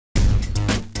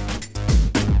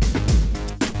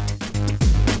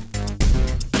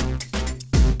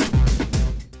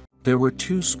There were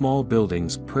two small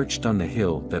buildings perched on the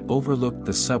hill that overlooked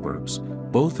the suburbs.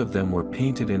 Both of them were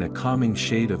painted in a calming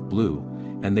shade of blue,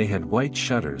 and they had white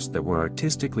shutters that were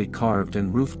artistically carved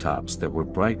and rooftops that were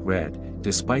bright red.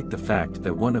 Despite the fact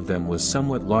that one of them was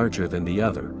somewhat larger than the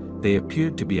other, they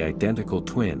appeared to be identical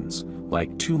twins,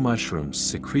 like two mushrooms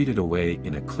secreted away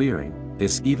in a clearing.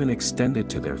 This even extended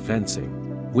to their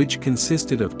fencing, which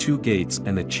consisted of two gates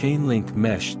and a chain-link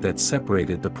mesh that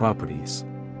separated the properties,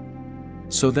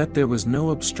 so that there was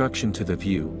no obstruction to the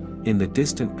view. In the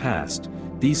distant past,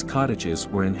 these cottages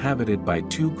were inhabited by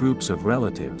two groups of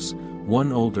relatives,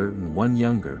 one older and one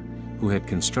younger, who had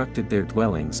constructed their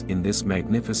dwellings in this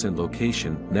magnificent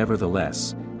location.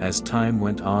 Nevertheless, as time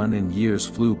went on and years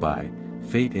flew by,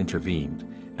 fate intervened,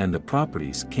 and the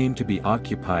properties came to be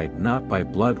occupied not by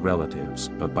blood relatives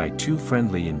but by two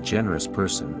friendly and generous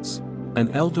persons, an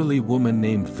elderly woman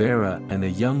named Vera and a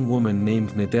young woman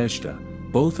named Nadezhda.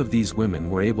 Both of these women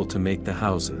were able to make the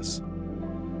houses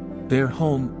their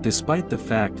home. Despite the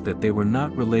fact that they were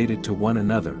not related to one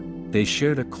another, they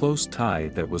shared a close tie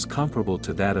that was comparable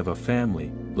to that of a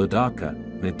family. Ladaka,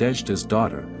 Nadezhda's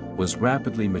daughter, was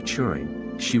rapidly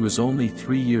maturing. She was only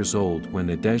 3 years old when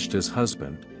Nadezhda's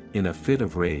husband, in a fit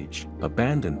of rage,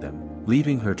 abandoned them,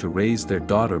 leaving her to raise their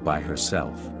daughter by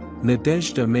herself.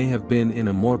 Nadezhda may have been in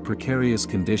a more precarious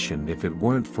condition if it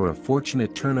weren't for a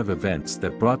fortunate turn of events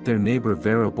that brought their neighbor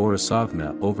Vera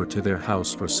Borisovna over to their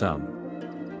house for some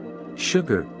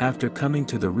sugar. After coming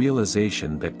to the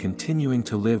realization that continuing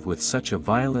to live with such a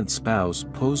violent spouse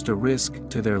posed a risk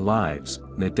to their lives,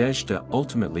 Nadezhda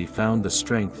ultimately found the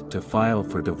strength to file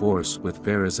for divorce with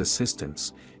Vera's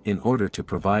assistance. In order to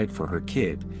provide for her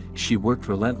kid, she worked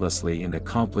relentlessly and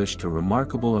accomplished a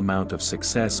remarkable amount of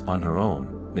success on her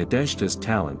own. Nadezhda's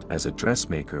talent as a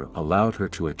dressmaker allowed her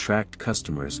to attract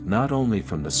customers not only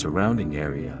from the surrounding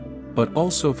area, but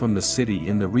also from the city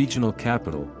in the regional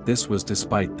capital. This was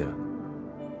despite the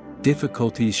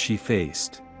difficulties she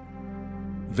faced.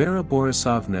 Vera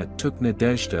Borisovna took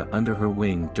Nadezhda under her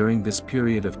wing during this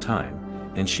period of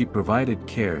time, and she provided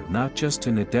care not just to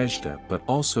Nadezhda but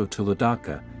also to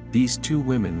Ladaka. These two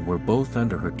women were both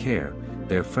under her care.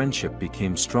 Their friendship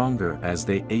became stronger as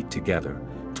they ate together,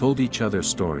 told each other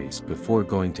stories before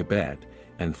going to bed,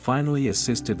 and finally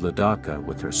assisted Ladaka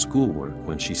with her schoolwork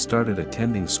when she started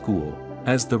attending school.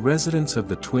 As the residents of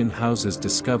the twin houses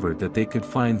discovered that they could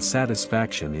find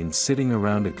satisfaction in sitting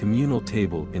around a communal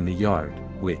table in the yard,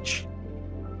 which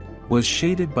was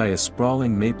shaded by a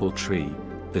sprawling maple tree,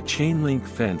 the chain-link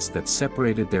fence that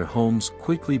separated their homes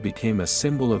quickly became a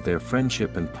symbol of their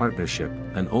friendship and partnership.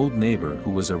 An old neighbor who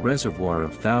was a reservoir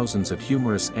of thousands of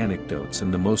humorous anecdotes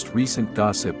and the most recent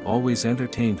gossip always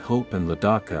entertained Hope and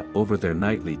Ladaka over their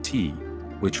nightly tea,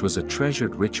 which was a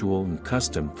treasured ritual and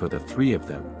custom for the three of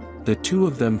them. The two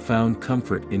of them found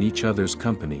comfort in each other's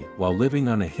company while living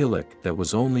on a hillock that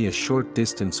was only a short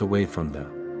distance away from the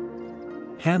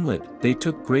hamlet. They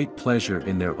took great pleasure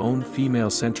in their own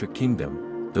female-centric kingdom.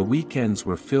 The weekends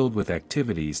were filled with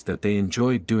activities that they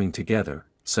enjoyed doing together,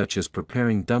 such as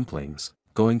preparing dumplings,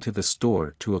 going to the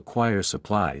store to acquire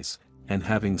supplies, and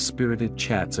having spirited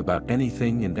chats about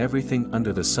anything and everything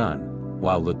under the sun.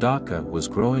 While Ladaka was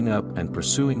growing up and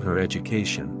pursuing her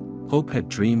education, Hope had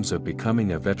dreams of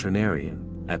becoming a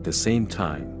veterinarian. At the same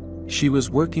time, she was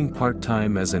working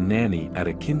part-time as a nanny at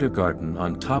a kindergarten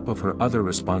on top of her other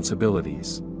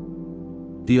responsibilities.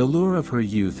 The allure of her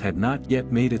youth had not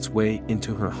yet made its way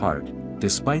into her heart,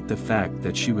 despite the fact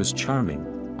that she was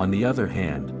charming. On the other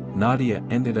hand, Nadia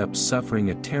ended up suffering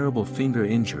a terrible finger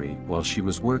injury while she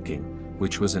was working,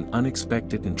 which was an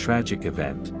unexpected and tragic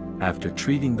event. After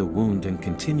treating the wound and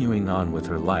continuing on with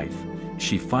her life,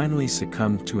 she finally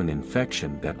succumbed to an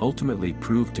infection that ultimately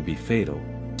proved to be fatal,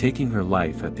 taking her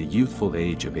life at the youthful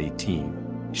age of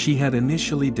 18. She had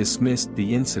initially dismissed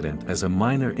the incident as a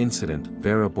minor incident.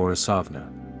 Vera Borisovna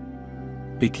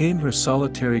became her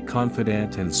solitary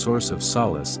confidant and source of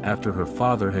solace after her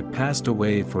father had passed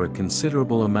away for a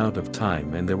considerable amount of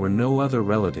time and there were no other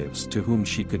relatives to whom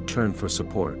she could turn for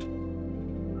support.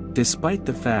 Despite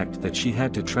the fact that she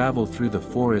had to travel through the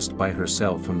forest by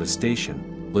herself from the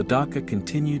station, Ladaka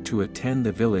continued to attend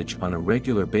the village on a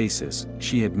regular basis.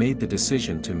 She had made the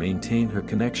decision to maintain her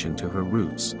connection to her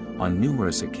roots. On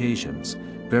numerous occasions,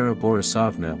 Vera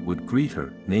Borisovna would greet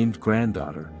her named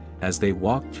granddaughter. As they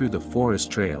walked through the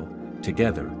forest trail,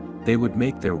 together, they would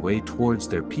make their way towards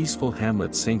their peaceful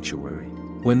hamlet sanctuary.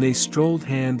 When they strolled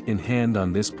hand in hand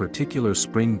on this particular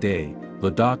spring day,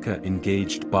 Ladaka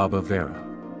engaged Baba Vera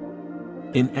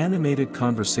in animated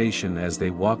conversation as they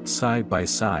walked side by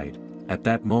side. At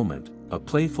that moment, a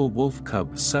playful wolf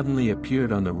cub suddenly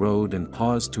appeared on the road and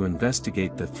paused to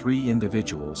investigate the three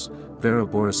individuals. Vera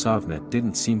Borisovna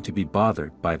didn't seem to be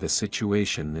bothered by the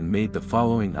situation and made the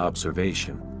following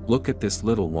observation: "Look at this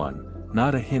little one,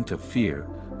 not a hint of fear.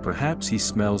 Perhaps he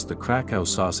smells the Krakow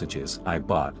sausages I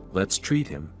bought. Let's treat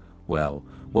him." "Well,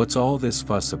 what's all this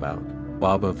fuss about,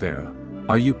 Baba Vera?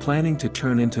 Are you planning to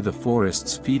turn into the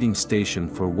forest's feeding station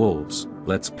for wolves?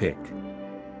 Let's pick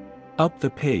up the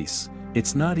pace.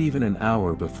 It's not even an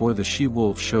hour before the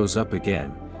she-wolf shows up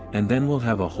again, and then we'll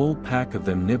have a whole pack of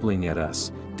them nibbling at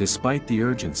us." Despite the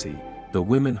urgency, the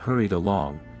women hurried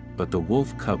along, but the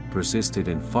wolf cub persisted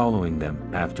in following them.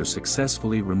 After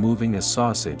successfully removing a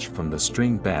sausage from the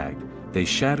string bag, they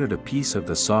shattered a piece of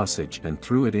the sausage and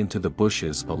threw it into the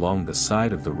bushes along the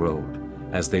side of the road.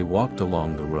 As they walked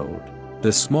along the road,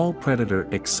 the small predator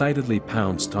excitedly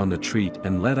pounced on the treat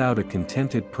and let out a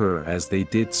contented purr as they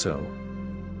did so.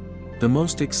 The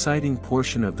most exciting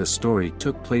portion of the story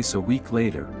took place a week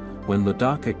later, when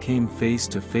Ladaka came face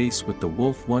to face with the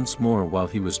wolf once more while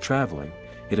he was traveling.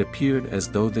 It appeared as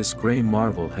though this gray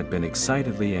marvel had been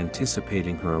excitedly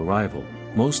anticipating her arrival,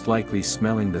 most likely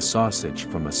smelling the sausage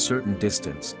from a certain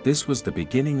distance. This was the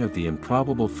beginning of the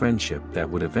improbable friendship that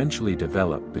would eventually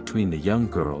develop between the young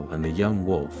girl and the young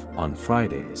wolf. On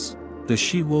Fridays, the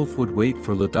she-wolf would wait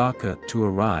for Ladaka to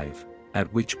arrive,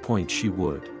 at which point she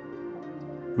would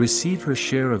receive her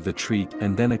share of the treat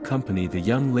and then accompany the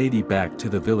young lady back to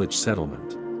the village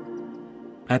settlement.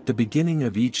 At the beginning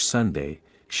of each Sunday,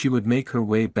 she would make her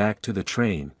way back to the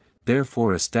train,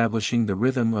 therefore establishing the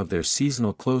rhythm of their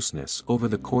seasonal closeness. Over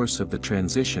the course of the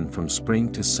transition from spring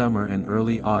to summer and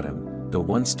early autumn, the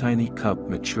once tiny cub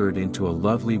matured into a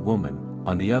lovely woman.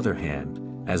 On the other hand,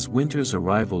 as winter's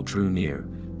arrival drew near,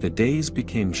 the days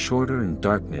became shorter and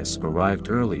darkness arrived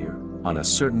earlier. On a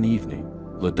certain evening,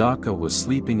 Ladaka was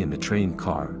sleeping in the train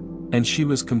car, and she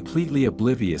was completely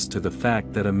oblivious to the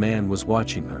fact that a man was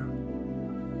watching her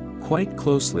quite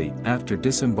closely. After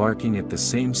disembarking at the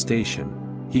same station,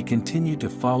 he continued to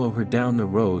follow her down the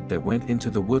road that went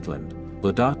into the woodland.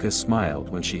 Ladaka smiled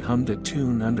when she hummed a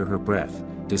tune under her breath,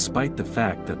 despite the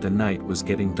fact that the night was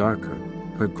getting darker.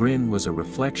 Her grin was a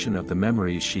reflection of the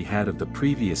memories she had of the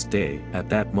previous day. At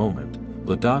that moment,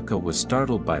 Ladaka was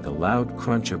startled by the loud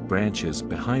crunch of branches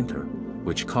behind her,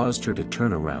 which caused her to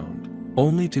turn around,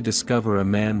 only to discover a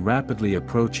man rapidly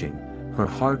approaching. Her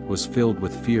heart was filled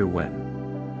with fear when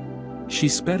she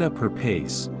sped up her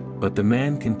pace, but the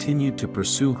man continued to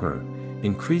pursue her,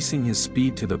 increasing his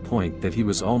speed to the point that he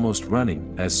was almost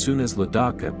running. As soon as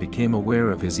Ladaka became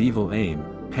aware of his evil aim,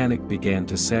 panic began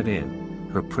to set in.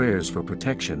 Her prayers for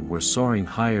protection were soaring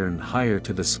higher and higher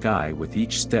to the sky with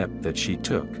each step that she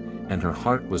took, and her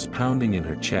heart was pounding in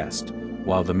her chest.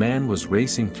 While the man was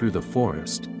racing through the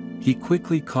forest, he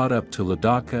quickly caught up to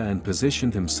Ladaka and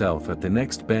positioned himself at the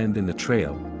next bend in the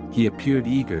trail. He appeared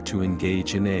eager to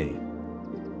engage in a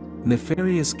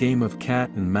nefarious game of cat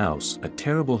and mouse. A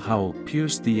terrible howl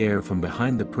pierced the air from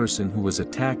behind the person who was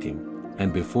attacking,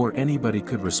 and before anybody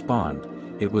could respond,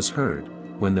 it was heard.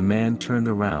 When the man turned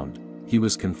around, he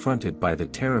was confronted by the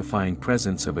terrifying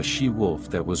presence of a she-wolf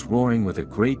that was roaring with a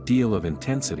great deal of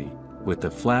intensity. With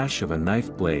the flash of a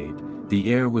knife blade,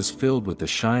 the air was filled with the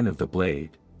shine of the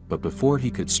blade, but before he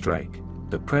could strike,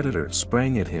 the predator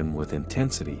sprang at him with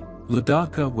intensity.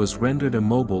 Ladaka was rendered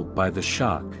immobile by the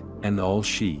shock, and all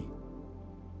she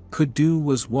could do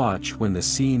was watch when the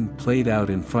scene played out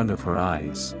in front of her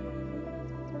eyes.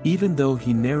 Even though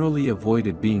he narrowly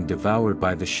avoided being devoured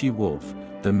by the she-wolf,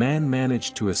 the man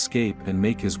managed to escape and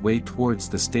make his way towards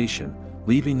the station,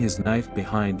 leaving his knife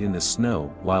behind in the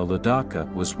snow. While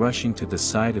Ladaka was rushing to the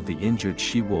side of the injured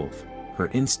she-wolf, her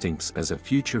instincts as a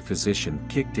future physician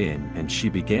kicked in and she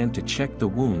began to check the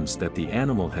wounds that the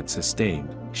animal had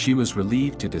sustained. She was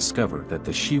relieved to discover that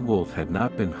the she-wolf had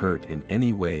not been hurt in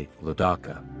any way.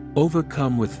 Ladaka,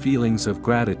 overcome with feelings of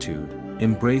gratitude,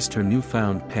 embraced her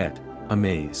newfound pet,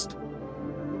 amazed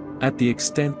at the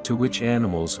extent to which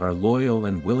animals are loyal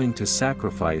and willing to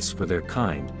sacrifice for their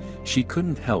kind. She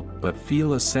couldn't help but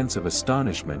feel a sense of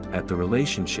astonishment at the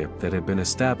relationship that had been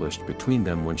established between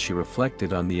them when she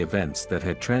reflected on the events that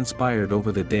had transpired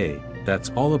over the day. That's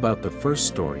all about the first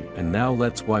story, and now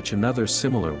let's watch another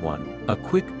similar one. A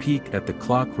quick peek at the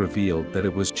clock revealed that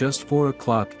it was just 4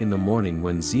 o'clock in the morning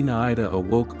when Zenaida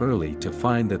awoke early to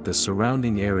find that the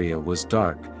surrounding area was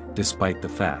dark, despite the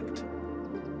fact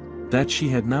that she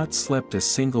had not slept a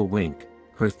single wink.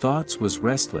 Her thoughts was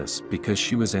restless because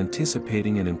she was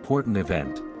anticipating an important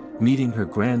event, meeting her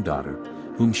granddaughter,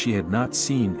 whom she had not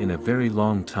seen in a very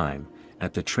long time,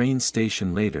 at the train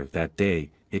station later that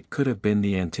day. It could have been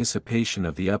the anticipation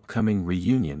of the upcoming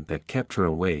reunion that kept her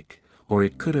awake, or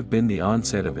it could have been the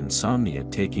onset of insomnia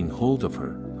taking hold of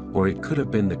her, or it could have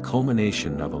been the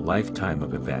culmination of a lifetime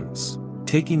of events.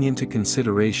 Taking into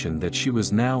consideration that she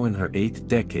was now in her 8th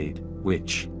decade,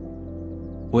 which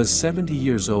was 70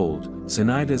 years old,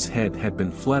 Zenaida's head had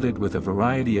been flooded with a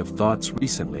variety of thoughts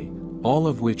recently, all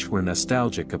of which were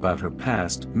nostalgic about her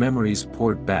past. Memories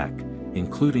poured back,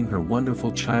 including her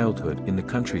wonderful childhood in the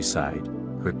countryside,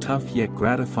 her tough yet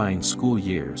gratifying school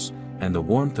years, and the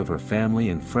warmth of her family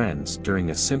and friends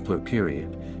during a simpler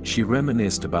period. She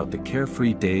reminisced about the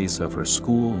carefree days of her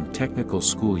school and technical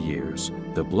school years,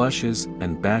 the blushes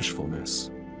and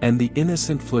bashfulness, and the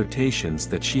innocent flirtations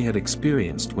that she had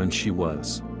experienced when she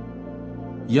was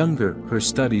younger. Her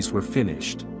studies were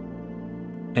finished,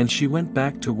 and she went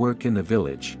back to work in the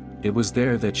village. It was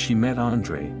there that she met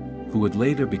Andre, who would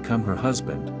later become her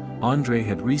husband. Andre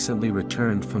had recently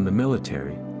returned from the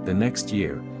military. The next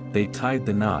year, they tied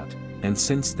the knot, and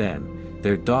since then,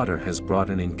 their daughter has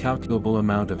brought an incalculable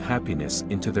amount of happiness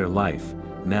into their life.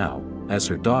 Now, as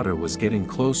her daughter was getting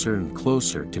closer and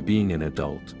closer to being an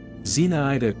adult,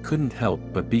 Zenaida couldn't help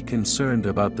but be concerned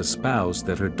about the spouse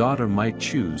that her daughter might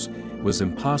choose. It was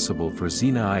impossible for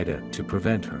Zenaida to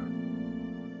prevent her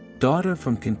daughter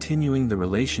from continuing the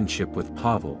relationship with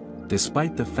Pavel,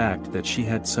 despite the fact that she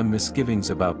had some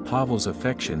misgivings about Pavel's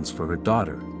affections for her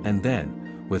daughter. And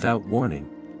then, without warning,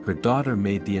 her daughter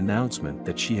made the announcement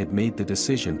that she had made the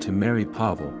decision to marry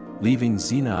Pavel, leaving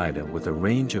Zenaida with a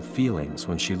range of feelings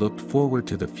when she looked forward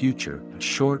to the future. A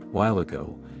short while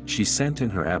ago, she sent in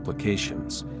her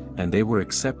applications, and they were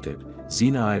accepted.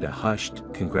 Zenaida hushed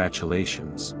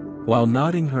congratulations, while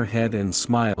nodding her head and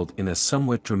smiled in a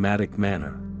somewhat dramatic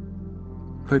manner.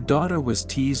 Her daughter was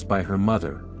teased by her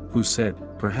mother, who said,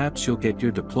 "Perhaps you'll get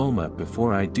your diploma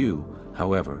before I do."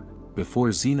 However, before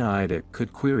Zenaida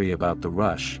could query about the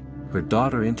rush, her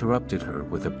daughter interrupted her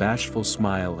with a bashful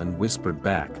smile and whispered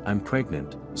back, "I'm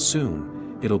pregnant.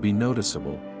 Soon, it'll be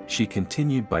noticeable." She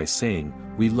continued by saying,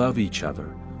 "We love each other.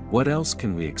 What else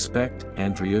can we expect?"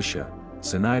 Andriusha,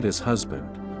 Zenaida's husband,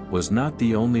 was not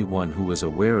the only one who was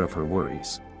aware of her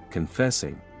worries,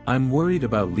 confessing, "I'm worried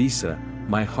about Lisa.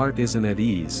 My heart isn't at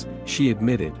ease," she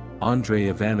admitted. Andrei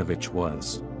Ivanovich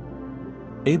was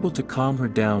able to calm her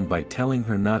down by telling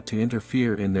her not to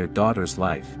interfere in their daughter's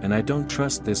life. "And I don't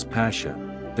trust this Pasha.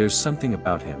 There's something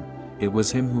about him." It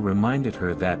was him who reminded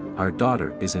her that our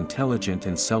daughter is intelligent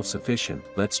and self-sufficient.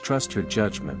 Let's trust her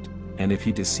judgment, and if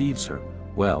he deceives her,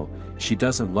 well, she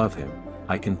doesn't love him.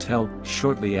 I can tell.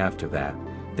 Shortly after that,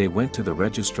 they went to the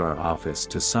registrar office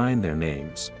to sign their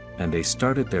names, and they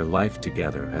started their life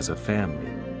together as a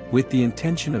family. With the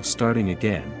intention of starting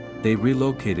again, they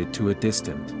relocated to a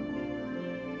distant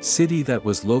city that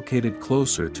was located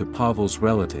closer to Pavel's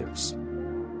relatives.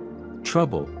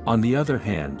 Trouble, on the other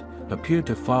hand, appeared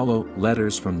to follow.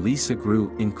 Letters from Lisa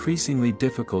grew increasingly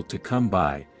difficult to come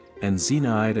by, and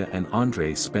Zenaida and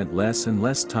Andrei spent less and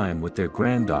less time with their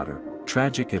granddaughter.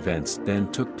 Tragic events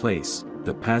then took place.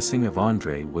 The passing of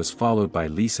Andrei was followed by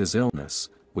Lisa's illness,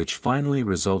 which finally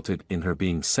resulted in her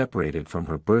being separated from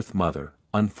her birth mother.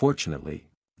 Unfortunately,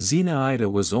 Zenaida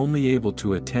was only able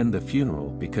to attend the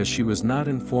funeral because she was not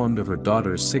informed of her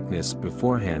daughter's sickness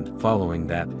beforehand. Following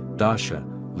that, Dasha,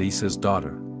 Lisa's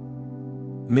daughter,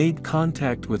 made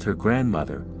contact with her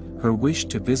grandmother. Her wish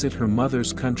to visit her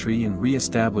mother's country and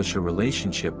re-establish a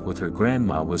relationship with her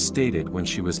grandma was stated when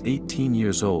she was 18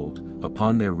 years old.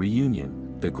 Upon their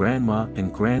reunion, the grandma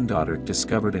and granddaughter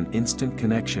discovered an instant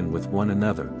connection with one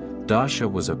another. Dasha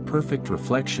was a perfect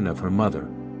reflection of her mother,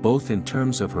 both in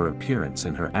terms of her appearance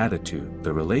and her attitude.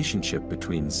 The relationship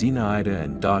between Zenaida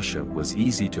and Dasha was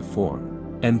easy to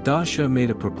form, and Dasha made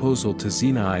a proposal to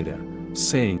Zenaida,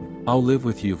 saying, "I'll live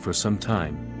with you for some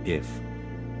time, if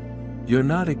you're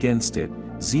not against it."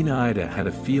 Zenaida had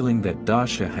a feeling that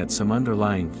Dasha had some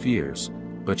underlying fears,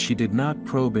 but she did not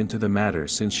probe into the matter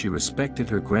since she respected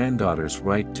her granddaughter's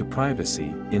right to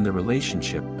privacy. In the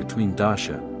relationship between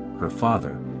Dasha, her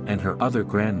father, and her other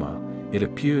grandma, it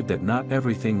appeared that not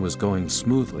everything was going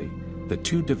smoothly. The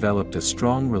two developed a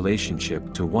strong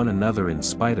relationship to one another. In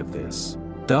spite of this,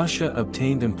 Dasha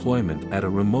obtained employment at a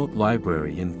remote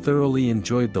library and thoroughly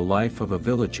enjoyed the life of a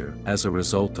villager. As a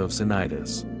result of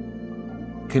Zenaida's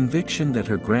conviction that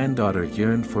her granddaughter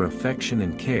yearned for affection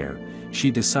and care,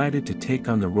 she decided to take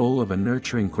on the role of a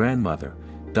nurturing grandmother.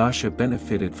 Dasha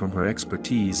benefited from her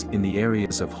expertise in the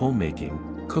areas of homemaking,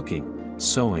 cooking,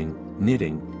 sewing,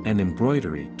 knitting, and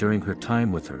embroidery. During her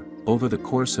time with her, over the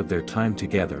course of their time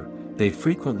together, they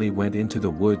frequently went into the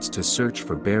woods to search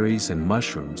for berries and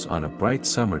mushrooms. On a bright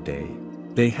summer day,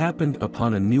 they happened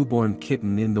upon a newborn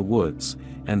kitten in the woods,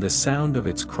 and the sound of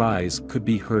its cries could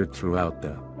be heard throughout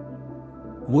the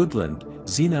woodland,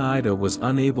 Zenaida was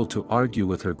unable to argue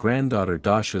with her granddaughter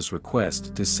Dasha's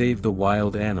request to save the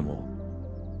wild animal.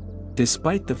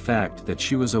 Despite the fact that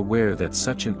she was aware that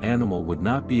such an animal would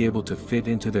not be able to fit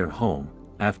into their home,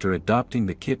 after adopting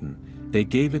the kitten, they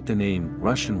gave it the name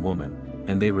Russian Woman,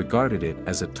 and they regarded it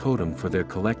as a totem for their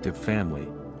collective family.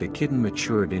 The kitten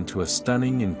matured into a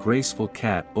stunning and graceful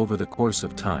cat over the course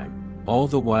of time, all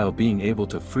the while being able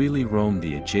to freely roam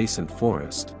the adjacent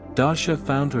forest. Dasha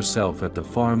found herself at the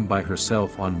farm by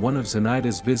herself on one of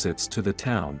Zenaida's visits to the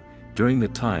town, during the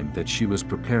time that she was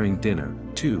preparing dinner.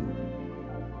 2.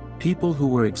 People who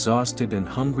were exhausted and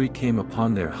hungry came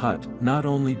upon their hut. Not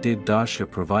only did Dasha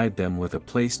provide them with a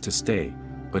place to stay,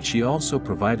 but she also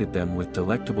provided them with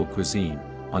delectable cuisine.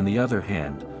 On the other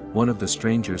hand, one of the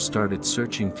strangers started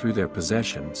searching through their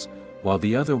possessions, while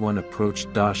the other one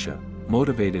approached Dasha,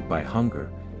 motivated by hunger.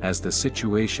 As the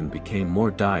situation became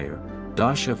more dire,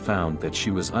 Dasha found that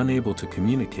she was unable to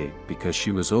communicate because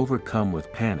she was overcome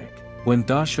with panic. When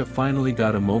Dasha finally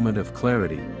got a moment of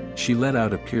clarity, she let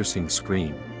out a piercing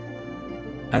scream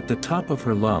at the top of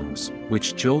her lungs,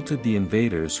 which jolted the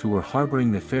invaders who were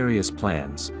harboring nefarious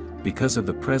plans. Because of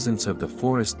the presence of the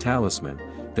forest talisman,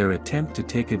 their attempt to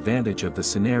take advantage of the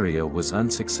scenario was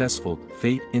unsuccessful.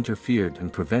 Fate interfered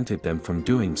and prevented them from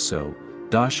doing so.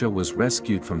 Dasha was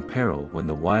rescued from peril when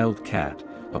the wild cat,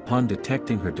 upon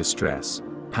detecting her distress,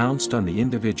 pounced on the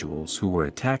individuals who were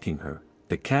attacking her.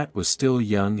 The cat was still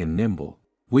young and nimble,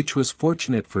 which was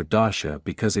fortunate for Dasha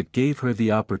because it gave her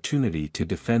the opportunity to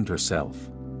defend herself.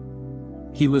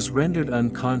 He was rendered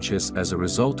unconscious as a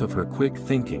result of her quick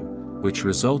thinking, which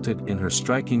resulted in her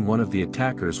striking one of the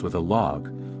attackers with a log.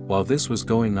 While this was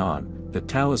going on, the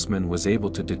talisman was able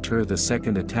to deter the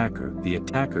second attacker. The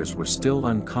attackers were still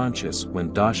unconscious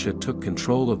when Dasha took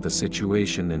control of the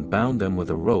situation and bound them with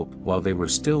a rope while they were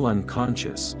still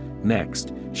unconscious.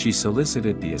 Next, she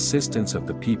solicited the assistance of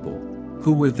the people,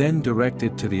 who were then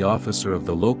directed to the officer of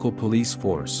the local police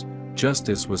force.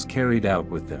 Justice was carried out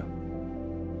with the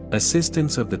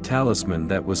assistance of the talisman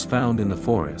that was found in the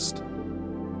forest.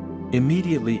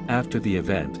 Immediately after the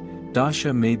event,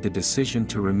 Dasha made the decision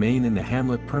to remain in the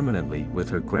hamlet permanently with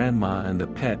her grandma and the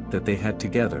pet that they had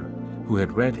together, who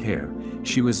had red hair.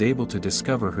 She was able to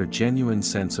discover her genuine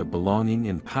sense of belonging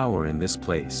and power in this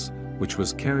place, which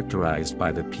was characterized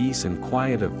by the peace and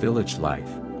quiet of village life.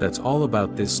 That's all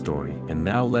about this story, and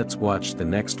now let's watch the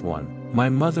next one. My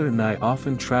mother and I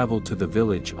often traveled to the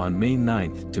village on May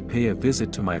 9th to pay a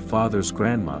visit to my father's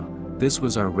grandma. This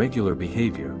was our regular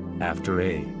behavior. After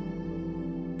a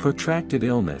protracted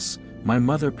illness, my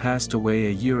mother passed away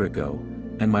a year ago,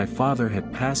 and my father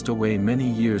had passed away many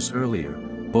years earlier.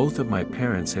 Both of my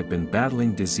parents had been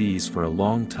battling disease for a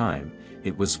long time.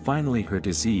 It was finally her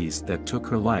disease that took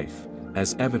her life,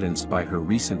 as evidenced by her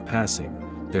recent passing.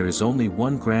 There is only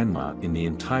one grandma in the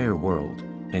entire world,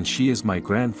 and she is my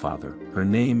grandfather. Her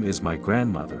name is my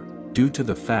grandmother, due to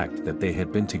the fact that they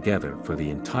had been together for the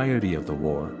entirety of the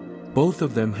war. Both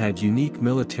of them had unique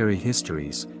military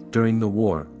histories. During the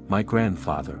war, my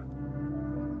grandfather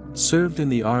served in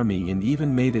the army and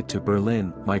even made it to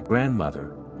Berlin. My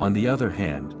grandmother, on the other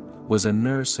hand, was a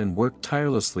nurse and worked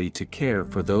tirelessly to care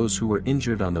for those who were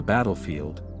injured on the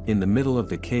battlefield. In the middle of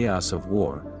the chaos of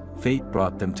war, fate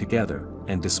brought them together,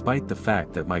 and despite the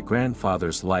fact that my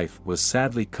grandfather's life was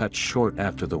sadly cut short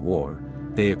after the war,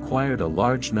 they acquired a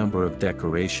large number of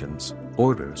decorations,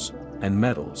 orders, and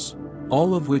medals,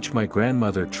 all of which my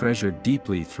grandmother treasured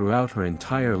deeply throughout her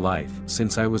entire life.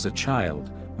 Since I was a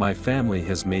child, my family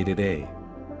has made it a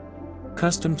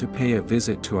custom to pay a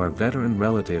visit to our veteran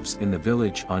relatives in the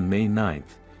village on May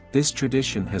 9th. This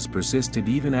tradition has persisted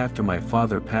even after my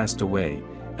father passed away,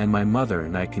 and my mother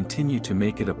and I continue to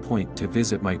make it a point to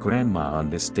visit my grandma on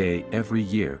this day every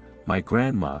year. My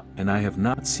grandma and I have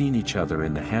not seen each other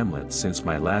in the hamlet since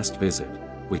my last visit,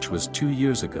 which was 2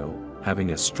 years ago.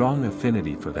 Having a strong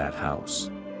affinity for that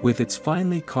house, with its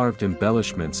finely carved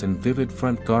embellishments and vivid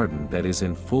front garden that is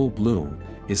in full bloom,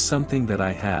 is something that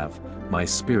my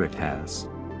spirit has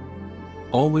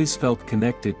always felt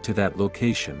connected to that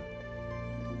location.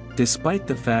 Despite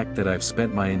the fact that I've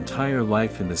spent my entire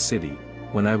life in the city,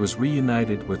 when I was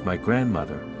reunited with my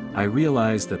grandmother, I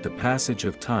realized that the passage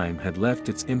of time had left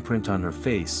its imprint on her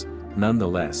face.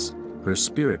 Nonetheless, her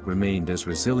spirit remained as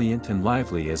resilient and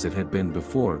lively as it had been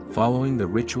before. Following the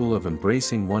ritual of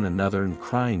embracing one another and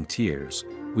crying tears,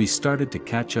 we started to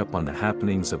catch up on the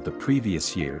happenings of the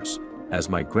previous years, as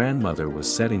my grandmother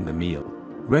was setting the meal.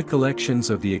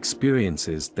 Recollections of the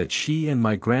experiences that she and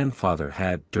my grandfather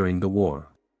had during the war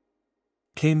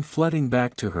came flooding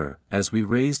back to her. As we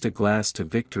raised a glass to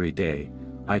Victory Day,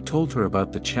 I told her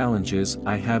about the challenges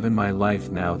I have in my life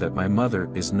now that my mother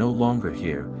is no longer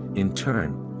here. In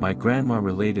turn, my grandma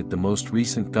related the most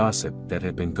recent gossip that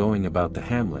had been going about the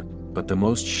hamlet, but the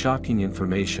most shocking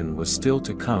information was still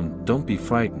to come. "Don't be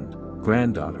frightened,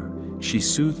 granddaughter," she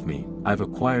soothed me. "I've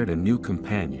acquired a new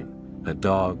companion, a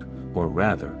dog, or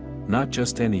rather, not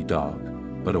just any dog,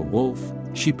 but a wolf."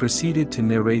 She proceeded to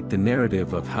narrate the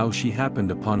narrative of how she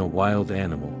happened upon a wild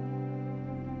animal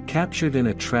captured in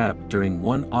a trap during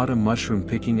one autumn mushroom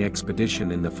picking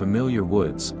expedition in the familiar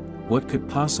woods. What could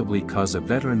possibly cause a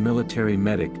veteran military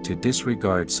medic to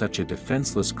disregard such a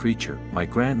defenseless creature? My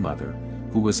grandmother,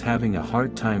 who was having a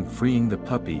hard time freeing the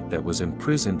puppy that was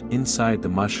imprisoned inside the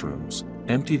mushrooms,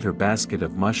 emptied her basket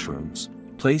of mushrooms,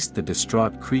 placed the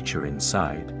distraught creature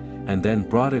inside, and then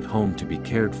brought it home to be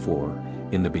cared for.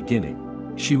 In the beginning,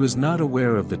 she was not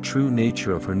aware of the true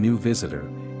nature of her new visitor.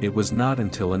 It was not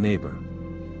until a neighbor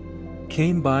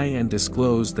came by and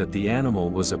disclosed that the animal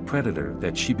was a predator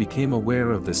that she became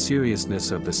aware of the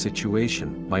seriousness of the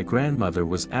situation. My grandmother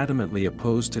was adamantly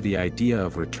opposed to the idea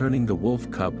of returning the wolf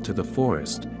cub to the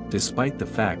forest, despite the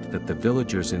fact that the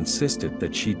villagers insisted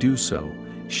that she do so.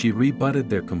 She rebutted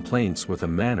their complaints with a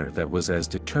manner that was as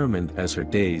determined as her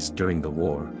days during the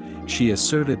war. She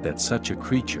asserted that such a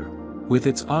creature, with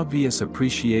its obvious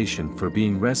appreciation for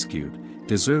being rescued,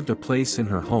 deserved a place in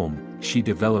her home. She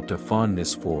developed a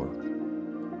fondness for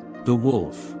the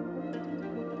wolf,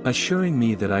 assuring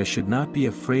me that I should not be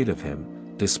afraid of him,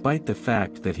 despite the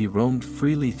fact that he roamed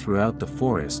freely throughout the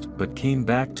forest but came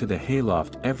back to the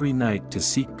hayloft every night to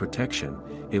seek protection.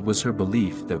 It was her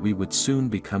belief that we would soon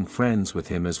become friends with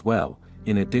him as well.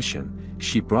 In addition,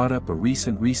 she brought up a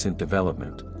recent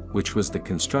development, which was the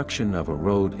construction of a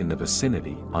road in the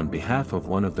vicinity on behalf of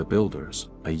one of the builders,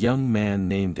 a young man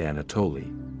named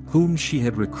Anatoly, whom she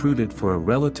had recruited for a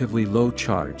relatively low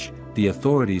charge. The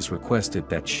authorities requested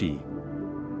that she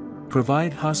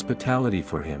provide hospitality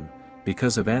for him.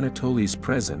 Because of Anatoly's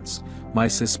presence, my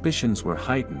suspicions were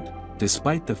heightened.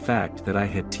 Despite the fact that I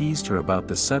had teased her about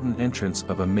the sudden entrance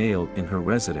of a male in her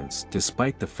residence,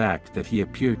 despite the fact that he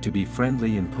appeared to be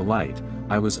friendly and polite,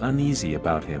 I was uneasy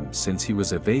about him since he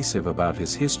was evasive about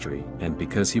his history and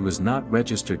because he was not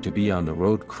registered to be on the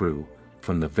road crew.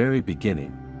 From the very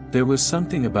beginning, there was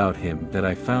something about him that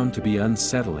I found to be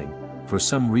unsettling. For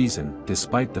some reason,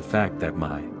 despite the fact that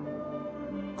my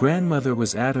grandmother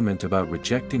was adamant about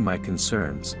rejecting my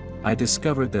concerns, I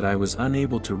discovered that I was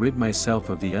unable to rid myself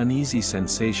of the uneasy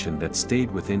sensation that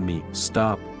stayed within me.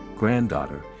 "Stop,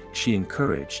 granddaughter," she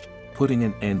encouraged, putting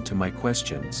an end to my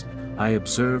questions. I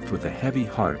observed with a heavy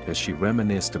heart as she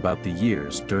reminisced about the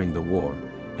years during the war,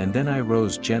 and then I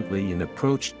rose gently and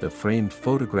approached the framed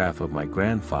photograph of my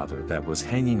grandfather that was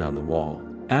hanging on the wall.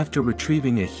 After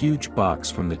retrieving a huge box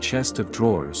from the chest of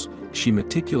drawers, she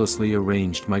meticulously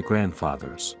arranged my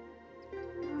grandfather's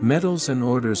medals and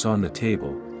orders on the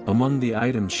table. Among the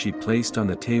items she placed on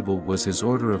the table was his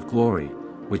Order of Glory,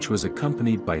 which was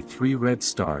accompanied by 3 red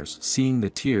stars. Seeing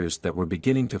the tears that were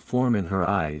beginning to form in her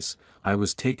eyes, I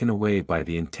was taken away by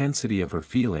the intensity of her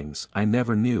feelings. "I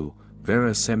never knew,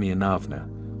 Vera Semyonovna,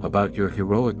 about your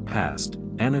heroic past,"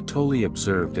 Anatoly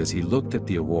observed as he looked at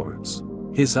the awards,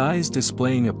 his eyes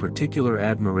displaying a particular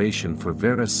admiration for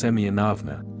Vera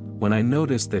Semyonovna. When I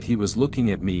noticed that he was looking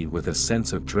at me with a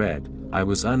sense of dread, I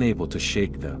was unable to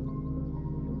shake the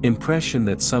impression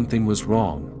that something was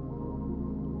wrong.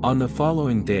 On the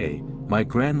following day, my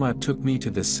grandma took me to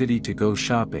the city to go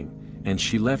shopping, and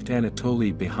she left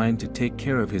Anatoly behind to take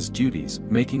care of his duties,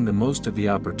 making the most of the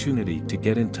opportunity to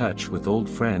get in touch with old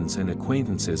friends and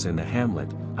acquaintances in the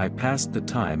hamlet. I passed the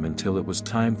time until it was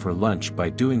time for lunch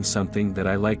by doing something that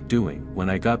I liked doing. When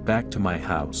I got back to my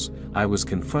house, I was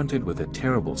confronted with a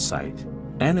terrible sight.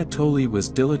 Anatoly was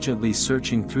diligently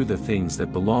searching through the things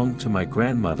that belonged to my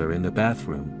grandmother in the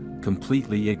bathroom,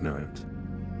 completely ignorant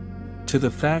to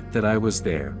the fact that I was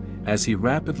there. As he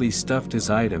rapidly stuffed his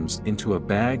items into a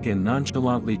bag and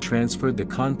nonchalantly transferred the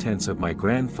contents of my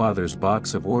grandfather's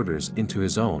box of orders into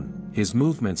his own, his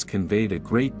movements conveyed a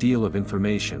great deal of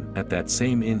information. At that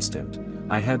same instant,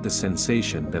 I had the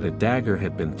sensation that a dagger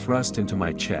had been thrust into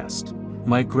my chest.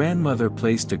 My grandmother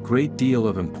placed a great deal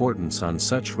of importance on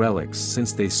such relics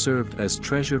since they served as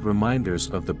treasured reminders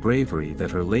of the bravery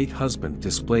that her late husband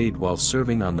displayed while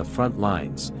serving on the front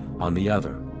lines. On the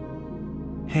other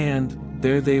hand,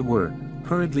 there they were,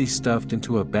 hurriedly stuffed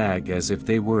into a bag as if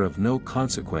they were of no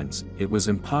consequence. It was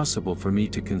impossible for me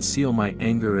to conceal my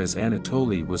anger as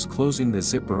Anatoly was closing the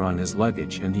zipper on his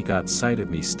luggage and he got sight of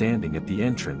me standing at the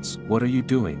entrance. "What are you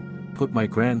doing? Put my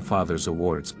grandfather's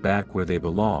awards back where they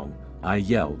belong," I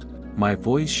yelled, my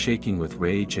voice shaking with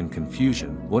rage and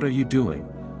confusion. "What are you doing?"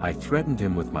 I threatened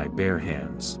him with my bare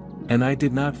hands. And I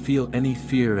did not feel any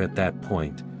fear at that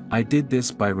point. I did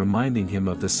this by reminding him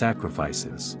of the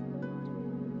sacrifices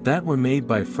that were made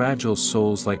by fragile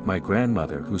souls like my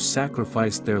grandmother, who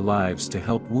sacrificed their lives to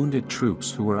help wounded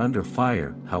troops who were under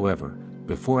fire. However,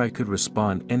 before I could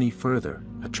respond any further,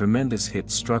 a tremendous hit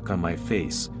struck on my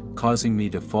face, causing me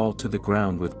to fall to the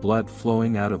ground with blood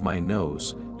flowing out of my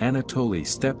nose. Anatoly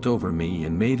stepped over me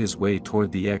and made his way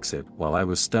toward the exit. While I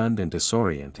was stunned and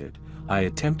disoriented, I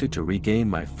attempted to regain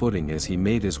my footing as he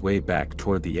made his way back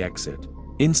toward the exit.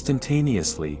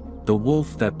 Instantaneously, the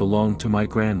wolf that belonged to my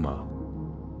grandma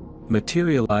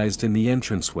materialized in the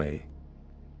entranceway.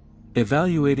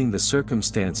 Evaluating the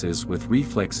circumstances with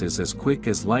reflexes as quick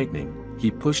as lightning,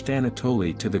 he pushed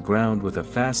Anatoly to the ground with a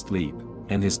fast leap,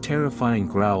 and his terrifying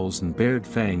growls and bared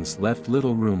fangs left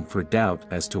little room for doubt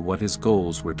as to what his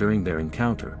goals were during their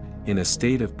encounter. In a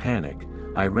state of panic,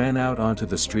 I ran out onto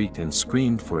the street and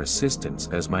screamed for assistance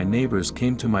as my neighbors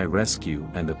came to my rescue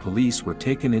and the police were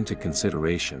taken into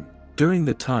consideration. During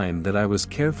the time that I was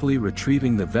carefully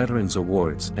retrieving the Veterans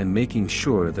Awards and making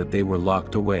sure that they were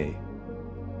locked away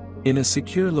in a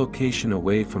secure location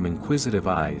away from inquisitive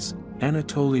eyes,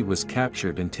 Anatoly was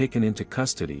captured and taken into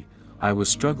custody. I was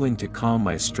struggling to calm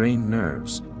my strained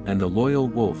nerves, and the loyal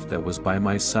wolf that was by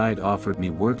my side offered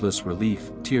me wordless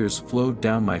relief. Tears flowed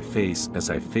down my face as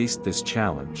I faced this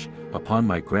challenge. Upon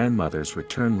my grandmother's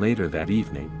return later that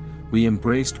evening, we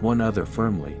embraced one another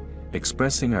firmly,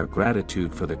 expressing our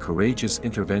gratitude for the courageous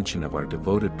intervention of our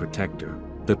devoted protector.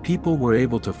 The people were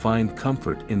able to find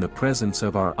comfort in the presence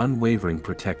of our unwavering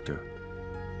protector.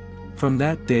 From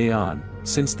that day on,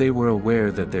 since they were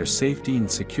aware that their safety and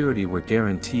security were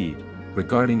guaranteed,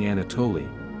 regarding Anatoly,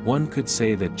 one could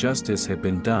say that justice had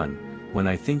been done. When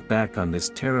I think back on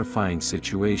this terrifying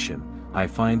situation, I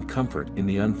find comfort in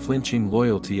the unflinching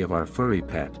loyalty of our furry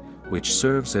pet, which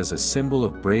serves as a symbol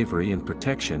of bravery and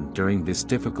protection during this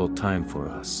difficult time for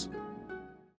us.